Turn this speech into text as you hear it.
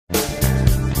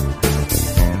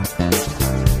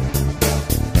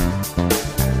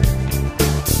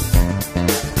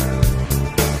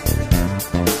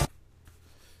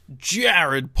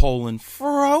Jared Poland,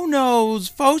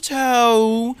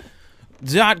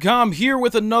 FroKnowsPhoto.com here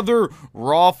with another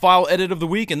raw file edit of the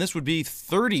week, and this would be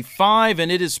 35, and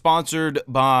it is sponsored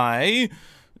by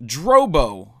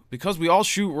Drobo. Because we all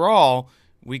shoot raw,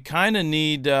 we kind of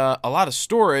need a lot of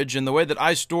storage, and the way that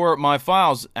I store my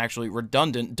files, actually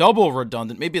redundant, double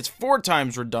redundant, maybe it's 4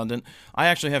 times redundant. I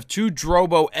actually have 2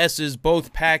 Drobo S's,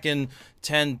 both packing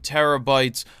 10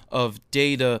 terabytes of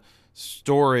data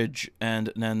storage,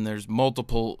 and then there's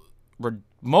multiple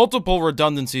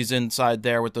redundancies inside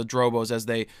there with the Drobos, as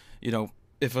they, you know,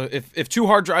 if 2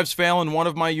 hard drives fail in one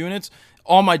of my units,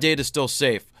 all my data is still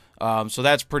safe. So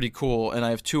that's pretty cool, and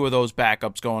I have 2 of those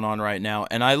backups going on right now,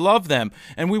 and I love them.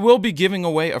 And we will be giving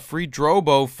away a free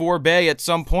Drobo for Bay at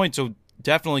some point, so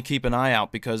definitely keep an eye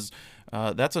out, because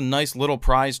that's a nice little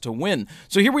prize to win.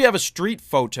 So here we have a street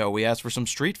photo. We asked for some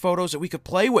street photos that we could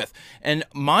play with, and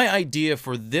my idea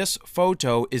for this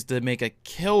photo is to make a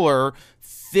killer,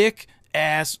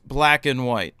 thick-ass black and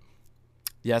white.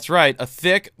 Yeah, that's right, a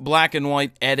thick black and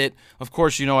white edit. Of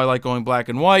course, you know I like going black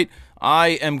and white. I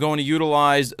am going to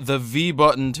utilize the V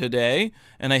button today,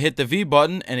 and I hit the V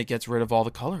button, and it gets rid of all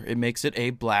the color. It makes it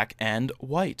a black and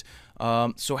white.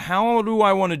 So how do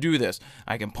I want to do this?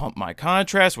 I can pump my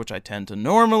contrast, which I tend to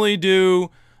normally do.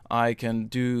 I can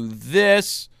do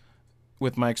this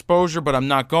with my exposure, but I'm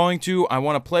not going to. I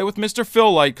want to play with Mr.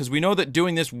 Fill Light, because we know that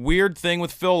doing this weird thing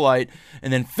with fill light,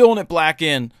 and then filling it black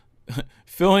in,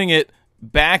 filling it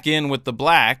back in with the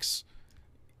blacks,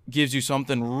 gives you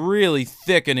something really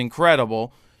thick and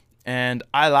incredible, and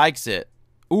I likes it.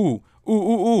 Ooh, ooh,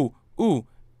 ooh, ooh, ooh.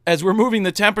 As we're moving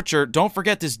the temperature, don't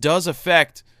forget this does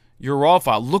affect your raw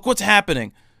file. Look what's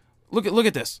happening. Look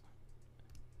at this.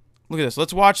 Look at this.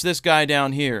 Let's watch this guy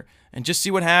down here and just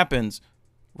see what happens.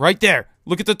 Right there.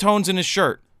 Look at the tones in his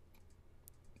shirt.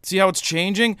 See how it's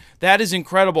changing? That is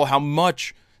incredible how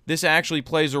much this actually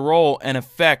plays a role and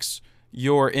affects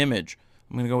your image.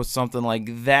 I'm going to go with something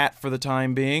like that for the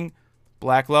time being.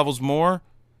 Black levels more.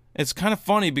 It's kind of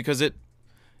funny because it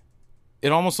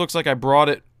almost looks like I brought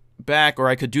it back, or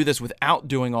I could do this without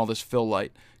doing all this fill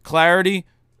light. Clarity,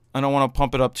 I don't want to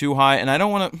pump it up too high, and I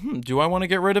don't want to, do I want to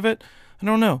get rid of it? I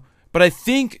don't know. But I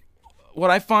think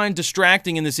what I find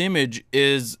distracting in this image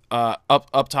is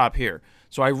up top here.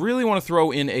 So I really want to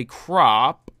throw in a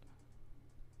crop,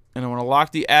 and I want to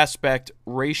lock the aspect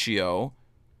ratio.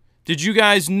 Did you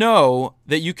guys know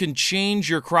that you can change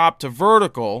your crop to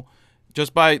vertical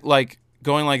just by, like,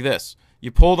 going like this? You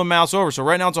pull the mouse over. So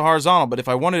right now it's a horizontal, but if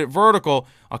I wanted it vertical,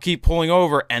 I'll keep pulling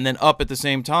over and then up at the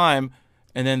same time,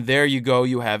 and then there you go,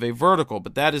 you have a vertical.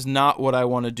 But that is not what I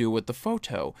want to do with the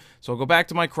photo. So I'll go back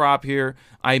to my crop here.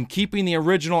 I'm keeping the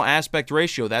original aspect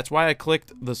ratio. That's why I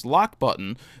clicked this lock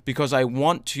button, because I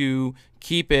want to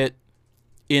keep it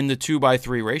in the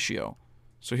 2:3 ratio.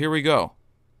 So here we go.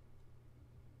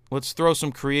 Let's throw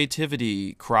some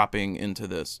creativity cropping into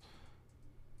this.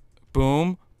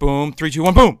 Boom, boom, 3, 2,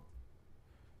 1, boom!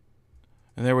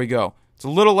 And there we go. It's a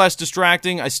little less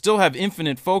distracting. I still have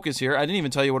infinite focus here. I didn't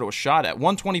even tell you what it was shot at.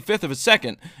 1/25 of a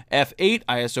second. F8,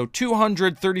 ISO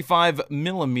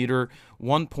 235mm,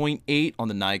 1.8 on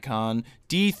the Nikon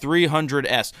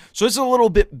D300S. So it's a little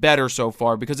bit better so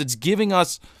far, because it's giving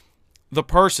us the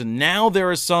person. Now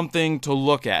there is something to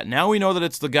look at. Now we know that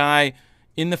it's the guy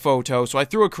in the photo. So I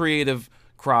threw a creative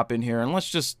crop in here, and let's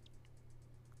just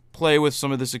play with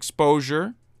some of this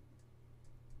exposure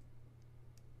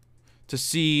to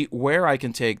see where I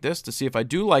can take this, to see if I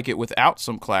do like it without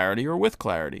some clarity or with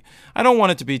clarity. I don't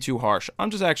want it to be too harsh.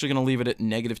 I'm just actually going to leave it at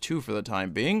 -2 for the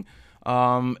time being.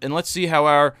 And let's see how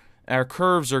our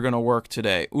curves are going to work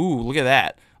today. Ooh, look at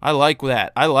that. I like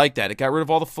that. I like that. It got rid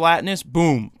of all the flatness.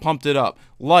 Boom. Pumped it up.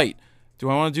 Light. Do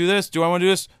I want to do this? Do I want to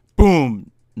do this?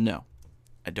 Boom. No.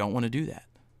 I don't want to do that.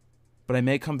 But I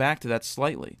may come back to that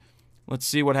slightly. Let's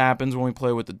see what happens when we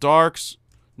play with the darks.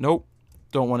 Nope.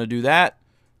 Don't want to do that.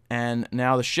 And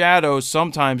now the shadows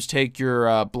sometimes take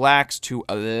your blacks to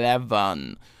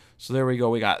 11. So there we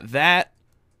go. We got that.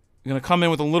 I'm going to come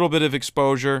in with a little bit of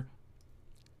exposure.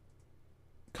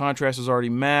 Contrast is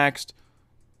already maxed.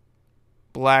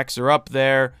 Blacks are up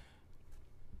there.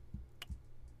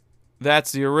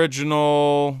 That's the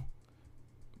original.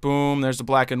 Boom. There's the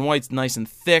black and whites, nice and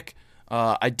thick.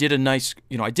 I did a nice,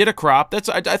 I did a crop.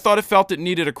 I thought it felt it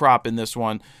needed a crop in this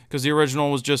one, because the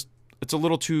original was just, it's a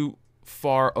little too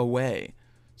far away.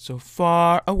 So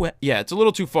far away. Yeah, it's a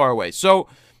little too far away. So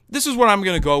this is what I'm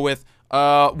going to go with.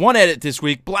 One edit this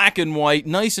week, black and white,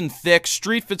 nice and thick,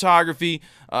 street photography.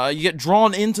 You get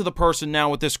drawn into the person now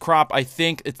with this crop. I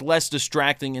think it's less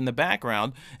distracting in the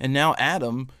background. And now,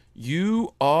 Adam,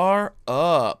 you are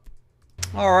up.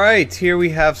 All right, here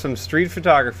we have some street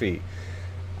photography.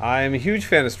 I'm a huge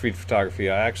fan of street photography.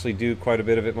 I actually do quite a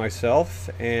bit of it myself,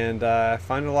 and I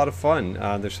find it a lot of fun.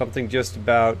 There's something just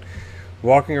about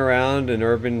walking around an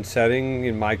urban setting,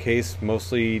 in my case,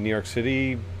 mostly New York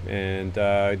City, and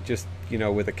just,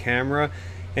 with a camera.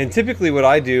 And typically what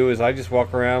I do is I just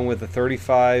walk around with a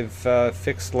 35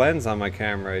 fixed lens on my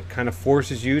camera. It kind of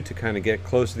forces you to kind of get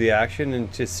close to the action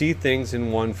and to see things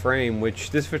in one frame,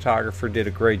 which this photographer did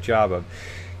a great job of.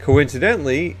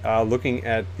 Coincidentally, looking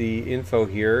at the info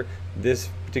here, this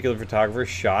particular photographer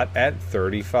shot at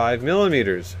 35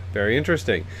 millimeters. Very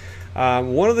interesting.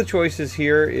 One of the choices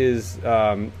here is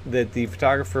that the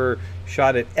photographer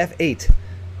shot at f8.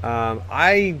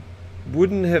 I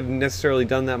wouldn't have necessarily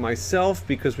done that myself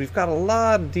because we've got a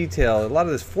lot of detail, a lot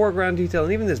of this foreground detail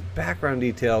and even this background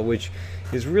detail, which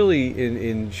is really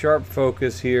in sharp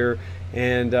focus here,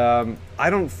 and I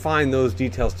don't find those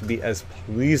details to be as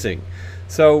pleasing.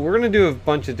 So we're going to do a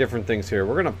bunch of different things here.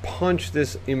 We're going to punch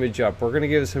this image up. We're going to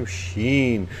give it some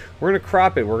sheen. We're going to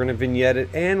crop it. We're going to vignette it.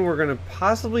 And we're going to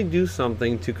possibly do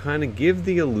something to kind of give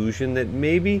the illusion that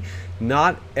maybe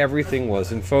not everything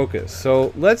was in focus.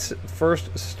 So let's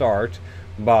first start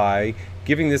by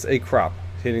giving this a crop.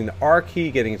 Hitting the R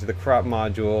key, getting into the crop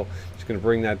module. Just going to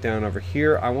bring that down over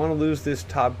here. I want to lose this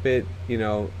top bit,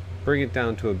 bring it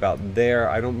down to about there.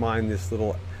 I don't mind this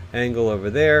little angle over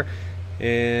there.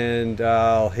 And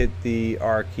I'll hit the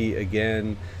R key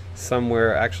again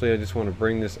somewhere. Actually, I just want to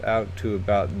bring this out to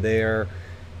about there,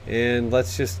 and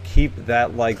let's just keep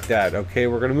that like that. Okay,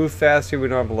 we're going to move fast here. We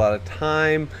don't have a lot of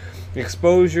time.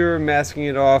 Exposure, masking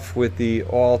it off with the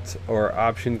Alt or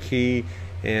Option key,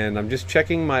 and I'm just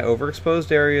checking my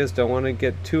overexposed areas. Don't want to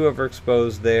get too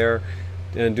overexposed there.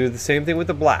 And do the same thing with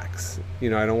the blacks. I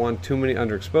don't want too many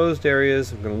underexposed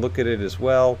areas. I'm going to look at it as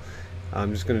well.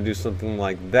 I'm just going to do something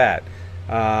like that.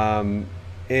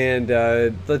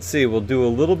 Let's see, we'll do a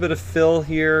little bit of fill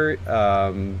here,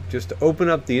 just to open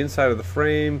up the inside of the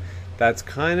frame. That's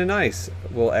kind of nice.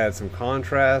 We'll add some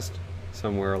contrast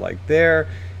somewhere like there,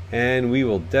 and we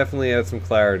will definitely add some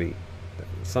clarity,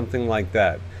 something like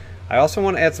that. I also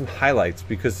want to add some highlights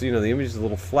because the image is a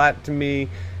little flat to me,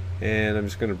 and I'm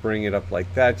just going to bring it up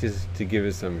like that just to give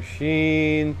it some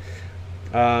sheen.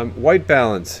 White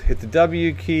balance, hit the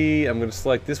W key. I'm going to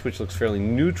select this, which looks fairly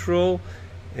neutral,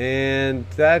 and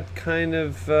that kind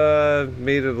of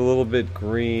made it a little bit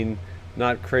green.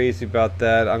 Not crazy about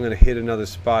that. I'm going to hit another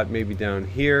spot, maybe down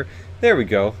here. There we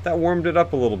go. That warmed it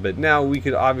up a little bit. Now we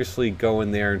could obviously go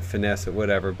in there and finesse it,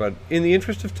 whatever, but in the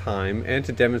interest of time and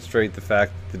to demonstrate the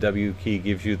fact that the W key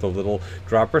gives you the little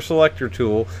dropper selector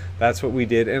tool, that's what we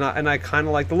did, and I kind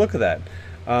of like the look of that.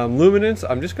 Luminance,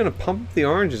 I'm just going to pump up the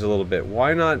oranges a little bit.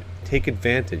 Why not take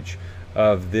advantage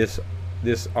of this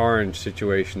orange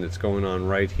situation that's going on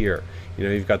right here?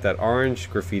 You've got that orange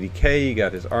Graffiti K, you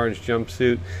got his orange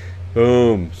jumpsuit.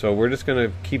 Boom. So we're just going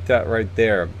to keep that right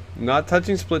there. Not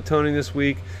touching split toning this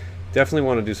week. Definitely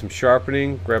want to do some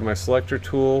sharpening. Grab my selector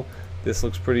tool. This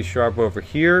looks pretty sharp over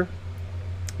here.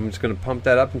 I'm just going to pump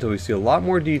that up until we see a lot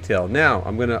more detail. Now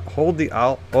I'm going to hold the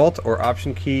Alt or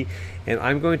Option key, and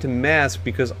I'm going to mask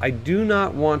because I do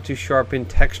not want to sharpen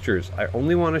textures. I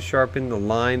only want to sharpen the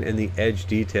line and the edge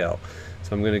detail.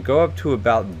 So I'm going to go up to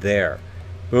about there.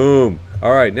 Boom.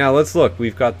 All right, now let's look.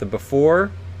 We've got the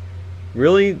before,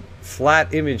 really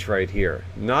flat image right here.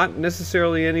 Not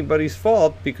necessarily anybody's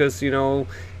fault because, a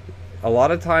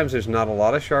lot of times there's not a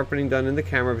lot of sharpening done in the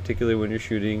camera, particularly when you're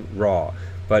shooting RAW.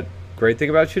 But great thing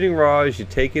about shooting RAW is you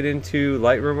take it into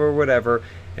Lightroom or whatever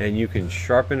and you can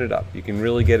sharpen it up. You can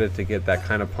really get it to get that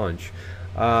kind of punch.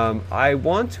 I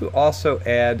want to also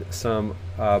add some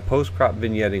post-crop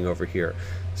vignetting over here.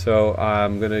 So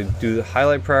I'm going to do the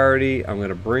highlight priority. I'm going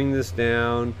to bring this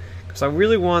down because I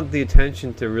really want the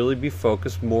attention to really be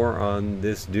focused more on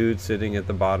this dude sitting at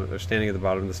the bottom or standing at the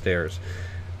bottom of the stairs.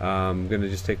 I'm going to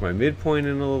just take my midpoint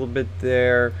in a little bit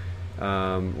there.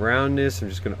 Roundness, I'm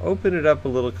just going to open it up a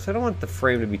little because I don't want the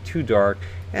frame to be too dark,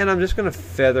 and I'm just going to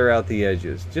feather out the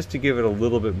edges just to give it a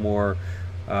little bit more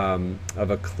of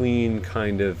a clean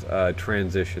kind of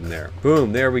transition there.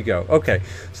 Boom, there we go. Okay,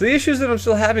 so the issues that I'm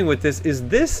still having with this is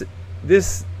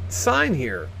this sign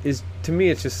here is, to me,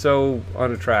 it's just so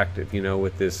unattractive,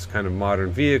 with this kind of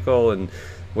modern vehicle and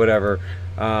whatever.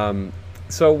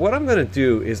 So what I'm going to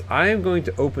do is I am going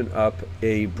to open up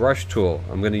a brush tool.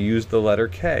 I'm going to use the letter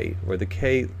K, or the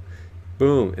K,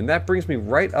 boom, and that brings me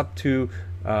right up to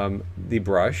the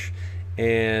brush,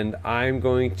 and I'm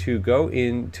going to go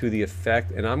into the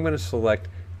effect and I'm going to select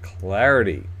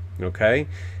clarity, okay?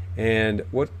 And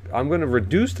what I'm going to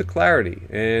reduce the clarity,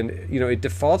 and it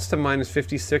defaults to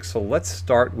 -56, so let's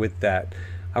start with that.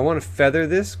 I want to feather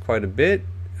this quite a bit.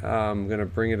 I'm going to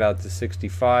bring it out to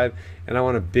 65, and I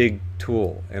want a big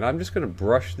tool. And I'm just going to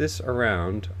brush this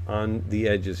around on the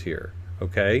edges here,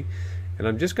 okay? And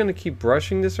I'm just going to keep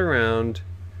brushing this around.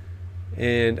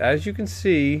 And as you can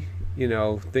see, you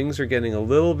know, things are getting a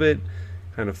little bit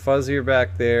kind of fuzzier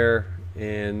back there,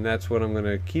 and that's what I'm going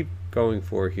to keep going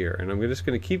for here. And I'm just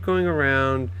going to keep going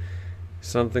around,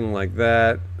 something like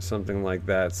that, something like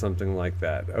that, something like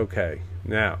that. Okay,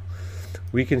 now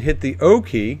we can hit the O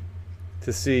key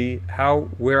to see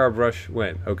where our brush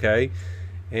went, okay?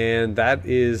 And that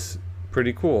is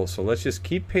pretty cool. So let's just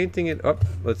keep painting it up.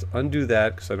 Let's undo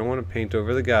that because I don't want to paint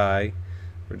over the guy.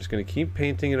 We're just going to keep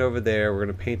painting it over there. We're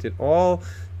going to paint it all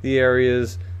the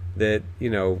areas that, you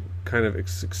know, kind of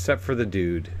except for the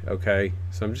dude, okay?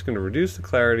 So I'm just going to reduce the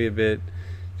clarity a bit,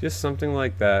 just something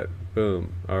like that.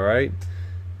 Boom. All right,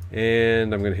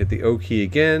 and I'm going to hit the O key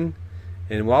again,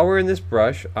 and while we're in this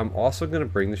brush, I'm also going to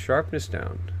bring the sharpness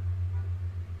down.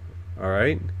 All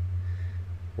right,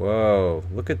 whoa,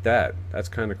 look at that. That's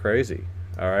kind of crazy.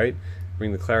 All right,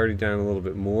 bring the clarity down a little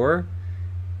bit more,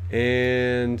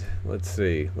 and let's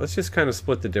see, let's just kind of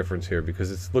split the difference here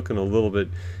because it's looking a little bit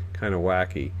kind of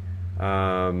wacky.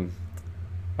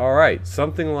 All right,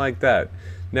 something like that.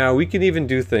 Now we can even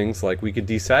do things like we could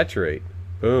desaturate,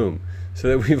 boom, so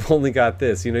that we've only got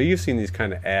this. You know, you've seen these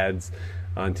kind of ads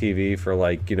on TV for,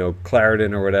 like, you know,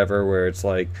 Claritin or whatever, where it's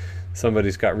like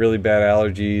somebody's got really bad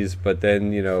allergies, but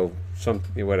then, you know,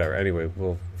 whatever. Anyway,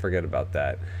 we'll forget about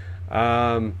that.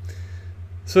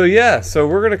 So yeah, so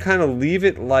we're gonna kind of leave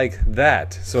it like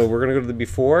that. So we're gonna go to the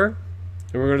before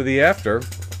and we're going to the after,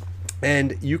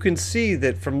 and you can see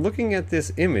that from looking at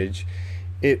this image,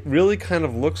 it really kind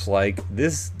of looks like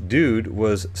this dude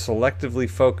was selectively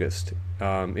focused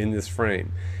in this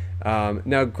frame.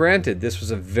 Now granted, this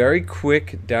was a very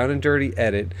quick down and dirty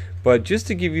edit, but just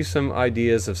to give you some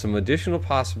ideas of some additional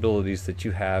possibilities that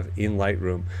you have in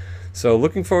Lightroom. So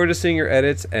looking forward to seeing your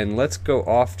edits, and let's go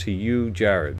off to you,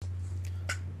 Jared.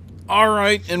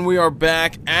 Alright, and we are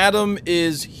back. Adam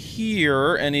is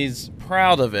here, and he's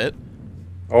proud of it.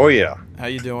 Oh yeah. How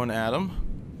you doing, Adam?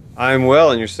 I'm well,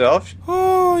 and yourself?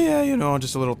 Oh yeah, you know,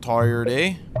 just a little tired,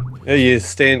 eh? Yeah, you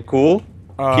staying cool?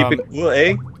 Keep it cool,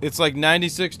 eh? It's like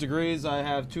 96 degrees. I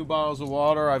have 2 bottles of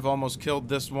water. I've almost killed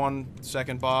this one,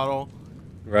 second bottle.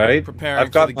 Right. Preparing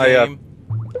I've got for the my game.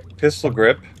 pistol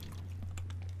grip.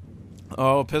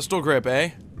 Oh, pistol grip,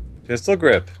 eh? Pistol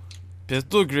grip.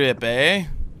 Pistol grip, eh?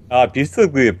 Pistol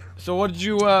grip. So what'd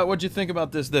you think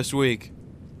about this week?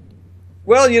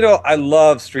 Well, you know, I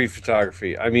love street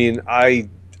photography. I mean, I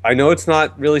know it's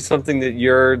not really something that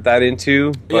you're that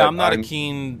into. But yeah, I'm not a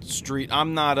keen street.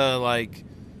 I'm not a like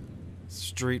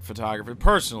street photographer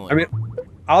personally. I mean,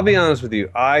 I'll be honest with you.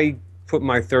 I put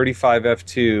my 35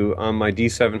 f2 on my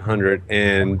D700,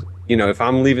 and you know, if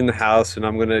I'm leaving the house and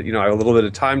I'm gonna, you know, I have a little bit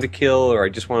of time to kill, or I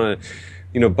just want to,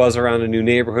 you know, buzz around a new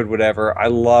neighborhood, whatever. I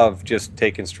love just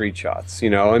taking street shots. You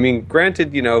know, I mean,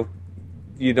 granted, you know,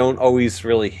 you don't always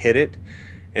really hit it,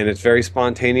 and it's very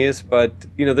spontaneous, but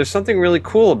you know, there's something really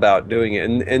cool about doing it.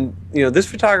 And you know, this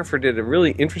photographer did a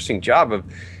really interesting job of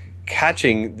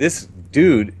catching this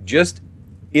dude just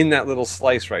in that little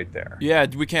slice right there. Yeah,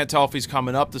 we can't tell if he's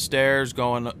coming up the stairs,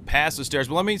 going past the stairs,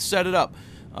 but let me set it up.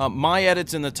 My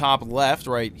edit's in the top left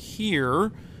right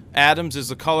here. Adam's is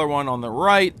the color one on the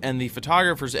right, and the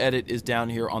photographer's edit is down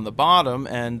here on the bottom.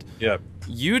 And Yep.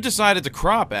 You decided to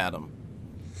crop, Adam.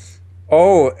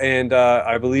 Oh, and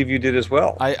I believe you did as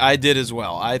well. I did as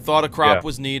well. I thought a crop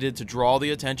was needed to draw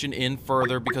the attention in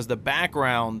further, because the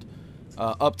background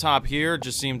up top here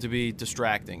just seemed to be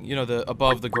distracting. You know, the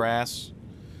above the grass.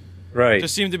 Right.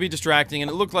 Just seemed to be distracting, and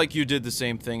it looked like you did the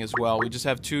same thing as well. We just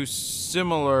have two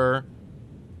similar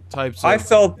types of I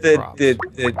felt that, crops.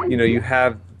 that you know, you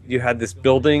had this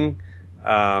building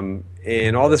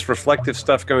and all this reflective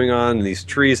stuff going on, and these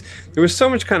trees. There was so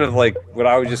much kind of like what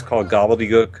I would just call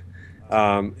gobbledygook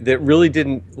that really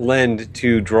didn't lend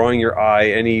to drawing your eye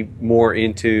any more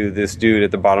into this dude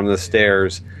at the bottom of the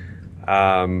stairs.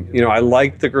 You know, I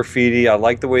liked the graffiti. I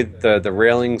liked the way the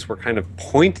railings were kind of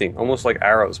pointing, almost like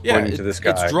arrows pointing to this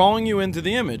guy. It's drawing you into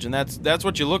the image, and that's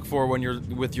what you look for when you're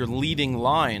with your leading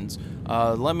lines.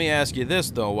 Let me ask you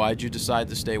this though: why'd you decide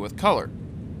to stay with color?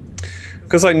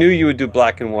 Because I knew you would do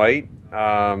black and white.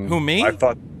 Who, me? I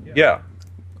thought, yeah.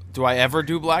 Do I ever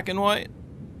do black and white?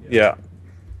 Yeah.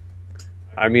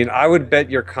 I mean, I would bet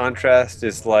your contrast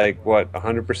is like, what,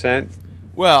 100%?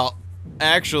 Well,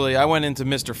 actually, I went into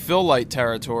Mr. Fill Light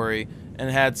territory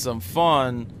and had some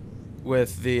fun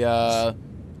with the,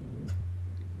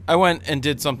 I went and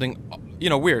did something, you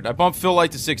know, weird. I bumped Fill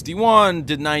Light to 61,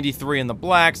 did 93 in the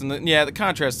blacks, and yeah, the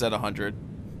contrast is at 100.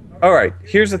 All right,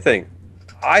 here's the thing.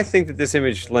 I think that this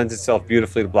image lends itself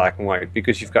beautifully to black and white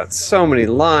because you've got so many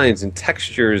lines and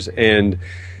textures and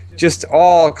just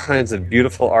all kinds of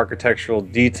beautiful architectural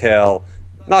detail.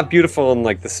 Not beautiful in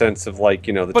like the sense of like,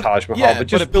 you know, the Taj Mahal, yeah, but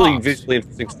just it really pops. visually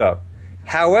interesting stuff.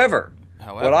 However,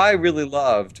 what I really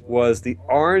loved was the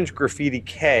orange graffiti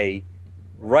K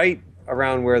right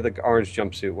around where the orange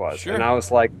jumpsuit was. Sure. And I was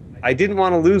like, I didn't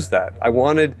want to lose that. I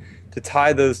wanted to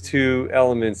tie those two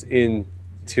elements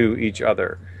into each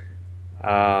other.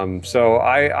 So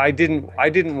I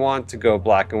didn't want to go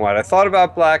black and white. I thought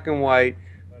about black and white,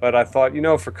 but I thought, you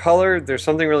know, for color, there's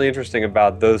something really interesting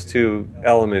about those two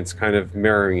elements kind of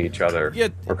mirroring each other, Yeah,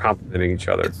 or complementing each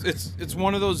other. it's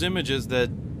one of those images that,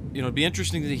 you know, it'd be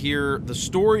interesting to hear the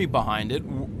story behind it.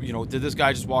 You know, did this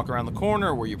guy just walk around the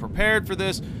corner? Were you prepared for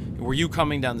this? Were you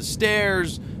coming down the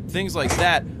stairs? Things like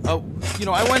that. You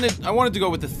know, I wanted to go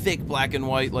with the thick black and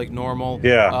white like normal.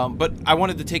 Yeah. But I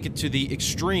wanted to take it to the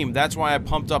extreme. That's why I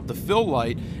pumped up the fill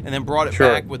light and then brought it Sure.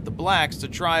 back with the blacks to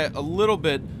try a little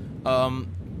bit,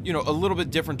 you know, a little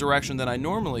bit different direction than I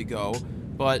normally go.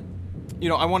 But, you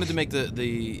know, I wanted to make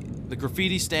the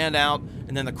graffiti stand out,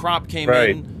 and then the crop came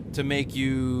Right. in to make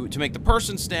the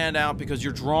person stand out because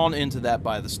you're drawn into that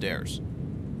by the stairs.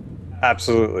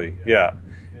 Absolutely, yeah.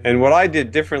 And what I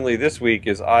did differently this week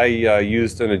is I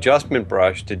used an adjustment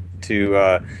brush to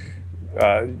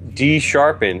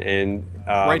de-sharpen and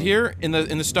Right here in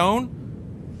the stone.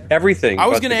 everything. I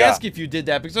was but going to the guy. ask if you did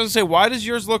that because I was going to say, why does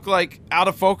yours look like out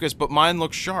of focus, but mine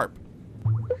looks sharp?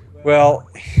 Well,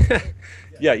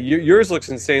 yeah, yours looks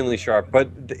insanely sharp, but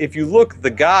if you look, the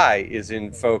guy is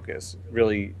in focus,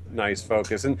 really nice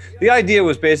focus. And the idea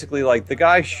was basically like the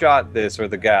guy shot this, or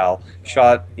the gal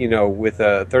shot, you know, with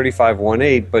a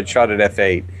 35-1.8, but shot at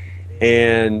f8.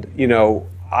 And, you know,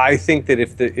 I think that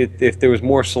if there was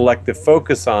more selective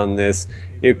focus on this,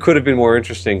 it could have been more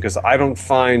interesting, because I don't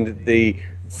find the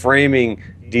framing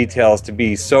details to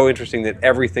be so interesting that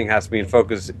everything has to be in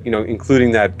focus, you know,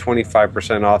 including that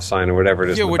 25% off sign or whatever it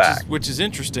is Yeah, in the back. which is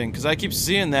interesting because I keep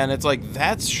seeing that and it's like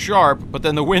that's sharp, but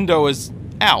then the window is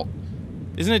out.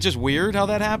 Isn't it just weird how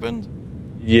that happened?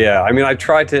 Yeah, I mean, I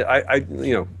tried to,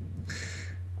 you know,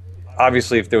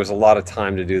 obviously if there was a lot of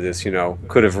time to do this, you know,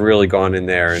 could have really gone in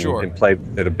there and, Sure. and played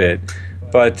with it a bit.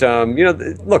 But, you know,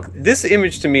 look, this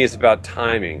image to me is about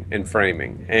timing and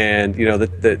framing. And, you know,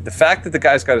 the fact that the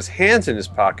guy's got his hands in his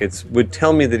pockets would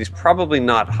tell me that he's probably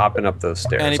not hopping up those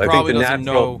stairs. And he I probably think the doesn't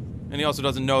natural, know, and he also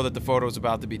doesn't know that the photo is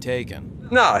about to be taken.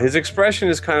 No, his expression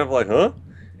is kind of like, huh?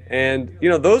 And, you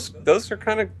know, those are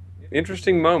kind of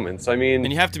interesting moments. I mean,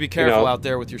 And you have to be careful know, out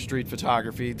there with your street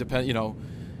photography. You know,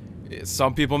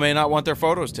 some people may not want their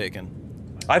photos taken.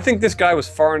 I think this guy was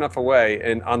far enough away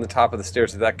and on the top of the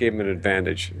stairs that gave him an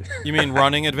advantage. You mean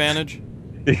running advantage?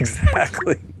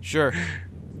 Exactly. Sure.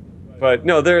 But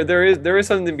no, there is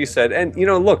something to be said. And you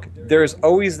know, look, there's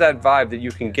always that vibe that you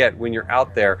can get when you're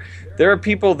out there. There are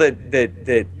people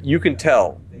that you can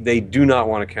tell they do not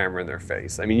want a camera in their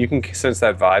face. I mean, you can sense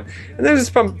that vibe. And there's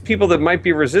some people that might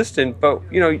be resistant, but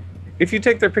you know, if you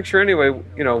take their picture anyway,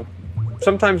 you know,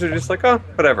 sometimes they're just like, oh,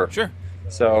 whatever. Sure.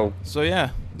 So yeah,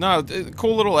 no,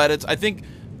 cool little edits. I think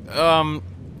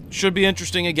should be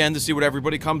interesting again to see what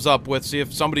everybody comes up with. See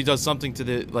if somebody does something to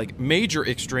the like major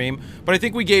extreme. But I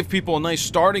think we gave people a nice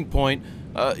starting point.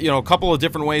 You know, a couple of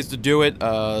different ways to do it.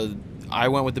 I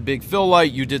went with the big fill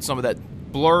light. You did some of that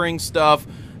blurring stuff,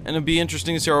 and it'd be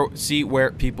interesting to see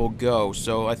where people go.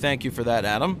 So I thank you for that,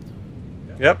 Adam.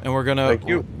 yep. And we're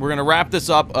gonna wrap this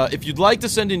up. If you'd like to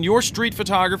send in your street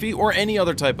photography or any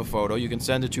other type of photo, you can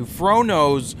send it to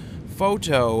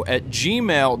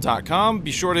froknowsphoto@gmail.com.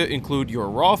 Be sure to include your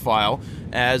RAW file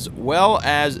as well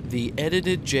as the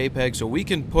edited JPEG so we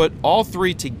can put all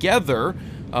three together.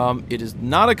 It is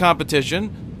not a competition,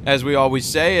 as we always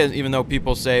say, and even though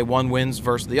people say one wins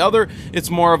versus the other, it's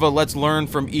more of a let's learn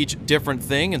from each different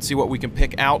thing and see what we can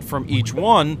pick out from each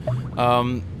one.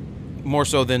 More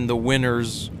so than the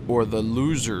winners or the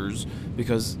losers,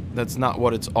 because that's not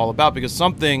what it's all about. Because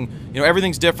something, you know,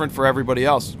 everything's different for everybody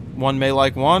else. One may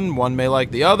like one may like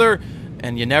the other,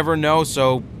 and you never know.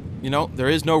 So, you know, there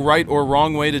is no right or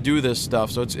wrong way to do this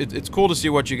stuff. So it's cool to see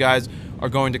what you guys are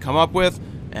going to come up with.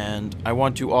 And I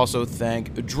want to also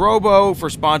thank Drobo for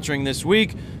sponsoring this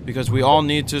week, because we all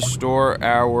need to store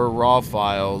our RAW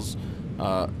files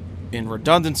in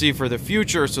redundancy for the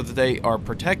future so that they are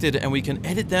protected and we can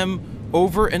edit them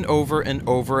over and over and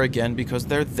over again because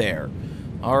they're there.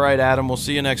 All right, Adam, we'll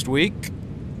see you next week.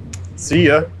 See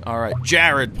ya. All right,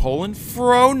 Jared Polin,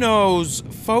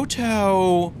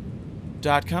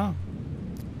 froknowsphoto.com.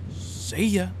 See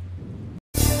ya.